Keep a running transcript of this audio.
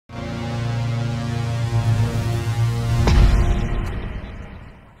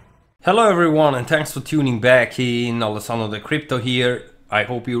Hello everyone and thanks for tuning back in. Alessandro the Crypto here. I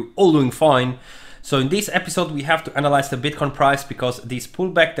hope you're all doing fine. So in this episode we have to analyze the Bitcoin price because this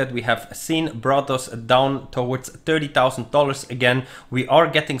pullback that we have seen brought us down towards $30,000 again. We are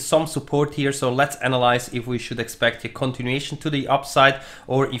getting some support here, so let's analyze if we should expect a continuation to the upside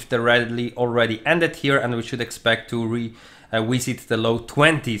or if the rally already ended here and we should expect to revisit the low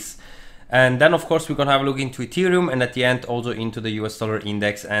 20s. And then of course we're gonna have a look into Ethereum and at the end also into the US dollar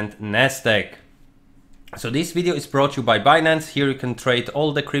index and Nasdaq. So this video is brought to you by Binance. Here you can trade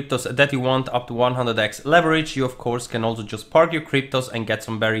all the cryptos that you want up to 100x leverage. You of course can also just park your cryptos and get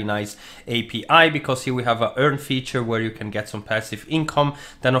some very nice API, because here we have an earn feature where you can get some passive income.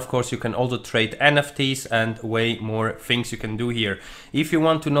 Then of course you can also trade NFTs and way more things you can do here. If you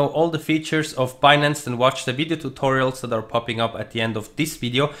want to know all the features of Binance, then watch the video tutorials that are popping up at the end of this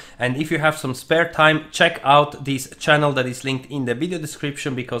video. And if you have some spare time, check out this channel that is linked in the video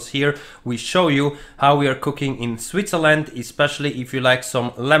description, because here we show you how we are cooking in Switzerland. Especially if you like some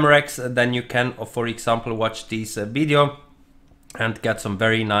Lemerex, then you can, for example, watch this video and get some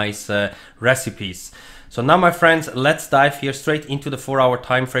very nice recipes. So now my friends, let's dive here straight into the 4-hour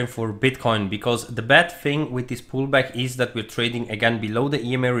time frame for Bitcoin, because the bad thing with this pullback is that we're trading again below the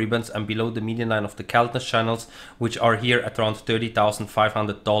EMA ribbons and below the median line of the Keltner channels, which are here at around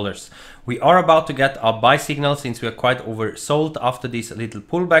 $30,500. We are about to get a buy signal since we are quite oversold after this little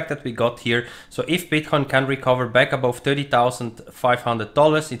pullback that we got here. So if Bitcoin can recover back above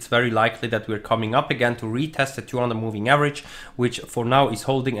 $30,500, it's very likely that we're coming up again to retest the 200 moving average, which for now is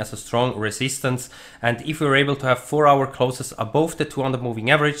holding as a strong resistance. And if we're able to have 4-hour closes above the 200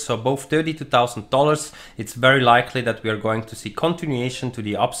 moving average, so above $32,000, it's very likely that we are going to see continuation to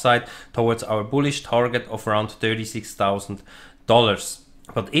the upside towards our bullish target of around $36,000.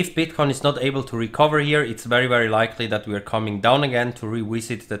 But if Bitcoin is not able to recover here, it's very likely that we are coming down again to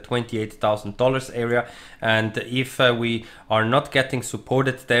revisit the $28,000 area. And if we are not getting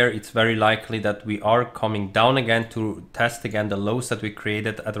supported there, it's very likely that we are coming down again to test again the lows that we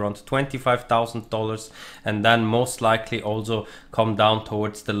created at around $25,000, and then most likely also come down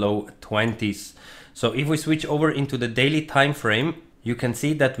towards the low 20s. So if we switch over into the daily time frame, you can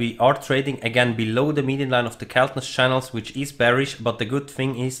see that we are trading again below the median line of the Keltner channels, which is bearish, but the good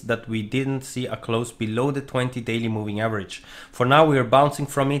thing is that we didn't see a close below the 20 daily moving average. For now we are bouncing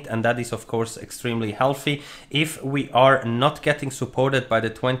from it, and that is of course extremely healthy. If we are not getting supported by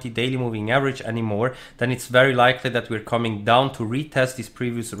the 20 daily moving average anymore, then it's very likely that we're coming down to retest this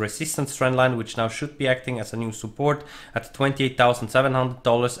previous resistance trend line, which now should be acting as a new support at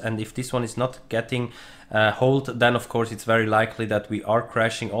 $28,700. And if this one is not getting hold, then of course it's very likely that we are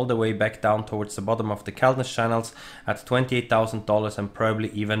crashing all the way back down towards the bottom of the Keltner channels at $28,000 and probably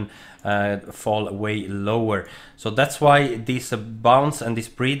even fall way lower. So that's why this bounce and this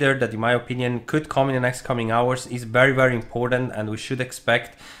breather that in my opinion could come in the next coming hours is very important, and we should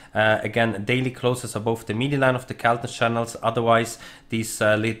expect again daily closes above the median line of the Keltner channels. Otherwise this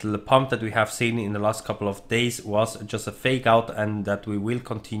little pump that we have seen in the last couple of days was just a fake out, and that we will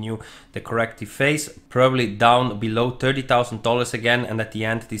continue the corrective phase, probably down below $30,000 again. And at the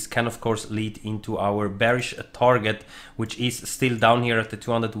end this can of course lead into our bearish target, which is still down here at the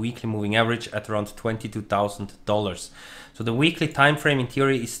 200 weekly moving average at around $22,000. So the weekly time frame in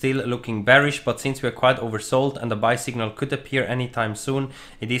theory is still looking bearish, but since we are quite oversold and the buy signal could appear anytime soon,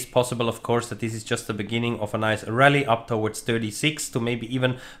 it is possible of course that this is just the beginning of a nice rally up towards 36 to maybe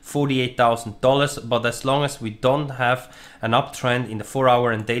even $48,000. But as long as we don't have an uptrend in the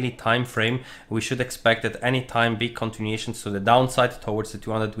 4-hour and daily time frame, we should expect at any time big continuations to the downside towards the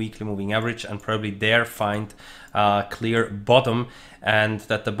 200 weekly moving average, and probably there find a clear bottom, and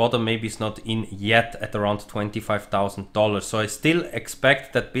that the bottom maybe is not in yet at around $25,000. So I still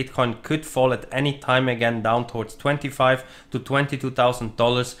expect that Bitcoin could fall at any time again down towards $25,000 to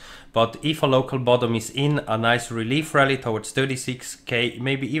 $22,000. But if a local bottom is in, a nice relief rally towards 36k,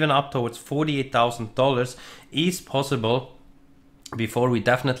 maybe even up towards $48,000 is possible before we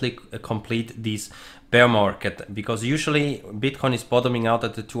definitely complete this bear market, because usually Bitcoin is bottoming out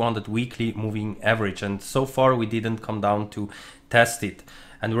at the 200 weekly moving average, and so far we didn't come down to test it.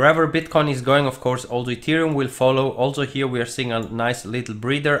 And wherever Bitcoin is going, of course, also Ethereum will follow. Also here we are seeing a nice little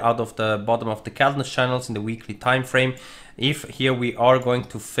breather out of the bottom of the Keltner channels in the weekly time frame. If here we are going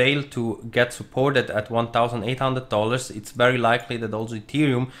to fail to get supported at $1,800, it's very likely that also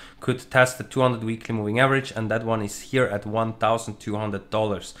Ethereum could test the 200 weekly moving average, and that one is here at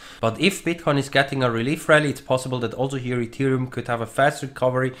 $1,200. But if Bitcoin is getting a relief rally, it's possible that also here Ethereum could have a fast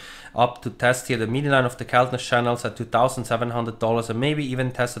recovery up to test here the midline of the Candlestick channels at $2,700, and maybe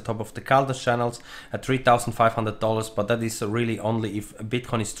even test the top of the Candlestick channels at $3,500. But that is really only if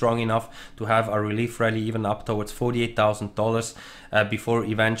Bitcoin is strong enough to have a relief rally even up towards $48,000 before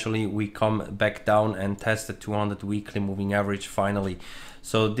eventually we come back down and test the 200 weekly moving average finally.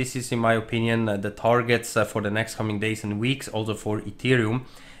 So this is, in my opinion, the targets for the next coming days and weeks, also for Ethereum.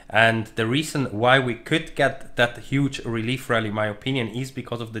 And the reason why we could get that huge relief rally, in my opinion, is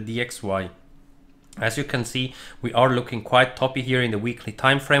because of the DXY. As you can see, we are looking quite toppy here in the weekly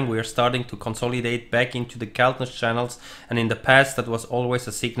time frame. We are starting to consolidate back into the Candlestick channels, and in the past that was always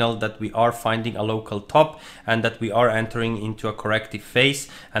a signal that we are finding a local top and that we are entering into a corrective phase,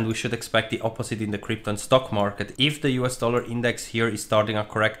 and we should expect the opposite in the crypto and stock market if the US dollar index here is starting a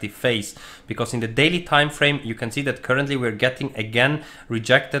corrective phase. Because in the daily time frame you can see that currently we're getting again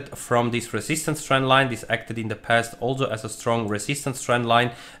rejected from this resistance trend line. This acted in the past also as a strong resistance trend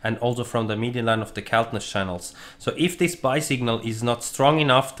line, and also from the median line of the Candlestick channels. So if this buy signal is not strong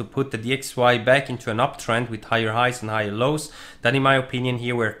enough to put the DXY back into an uptrend with higher highs and higher lows, then in my opinion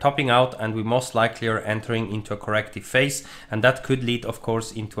here we're topping out, and we most likely are entering into a corrective phase, and that could lead of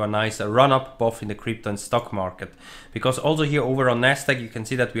course into a nice run up both in the crypto and stock market. Because also here over on Nasdaq you can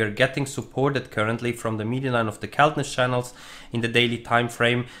see that we are getting supported currently from the median line of the Candlestick channels in the daily time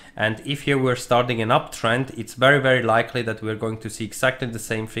frame, and if here we're starting an uptrend, it's very likely that we're going to see exactly the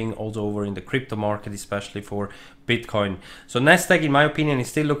same thing also over in the crypto market, especially for Bitcoin. So Nasdaq, in my opinion, is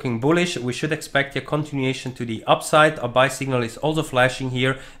still looking bullish. We should expect a continuation to the upside. A buy signal is also flashing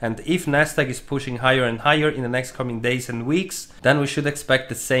here, and if Nasdaq is pushing higher and higher in the next coming days and weeks, then we should expect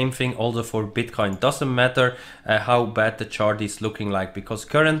the same thing also for Bitcoin. Doesn't matter how bad the chart is looking like, because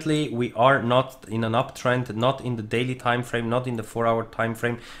currently we are not in an uptrend, not in the daily time frame, not in the 4-hour time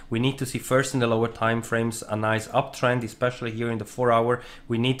frame. We need to see first in the lower time frames a nice uptrend, especially here in the 4-hour.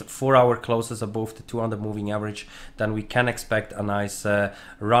 We need 4-hour closes above the 200 moving average, then we can expect a nice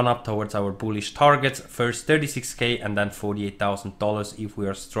run up towards our bullish targets. First 36k and then $48,000 if we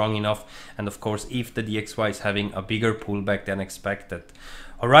are strong enough, and of course if the DXY is having a bigger pullback than expected.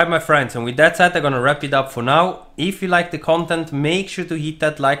 Alright my friends, and with that said, I'm gonna wrap it up for now. If you like the content, make sure to hit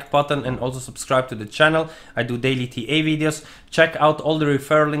that like button and also subscribe to the channel. I do daily TA videos. Check out all the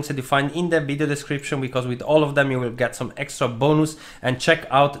referral links that you find in the video description, because with all of them you will get some extra bonus. And check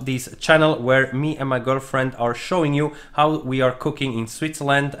out this channel where me and my girlfriend are showing you how we are cooking in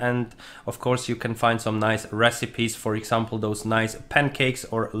Switzerland, and of course you can find some nice recipes, for example those nice pancakes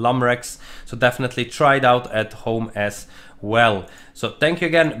or lamrex. So definitely try it out at home as well. So thank you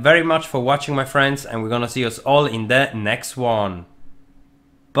again very much for watching my friends, and we're gonna see us all in the next one.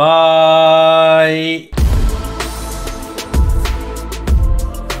 Bye.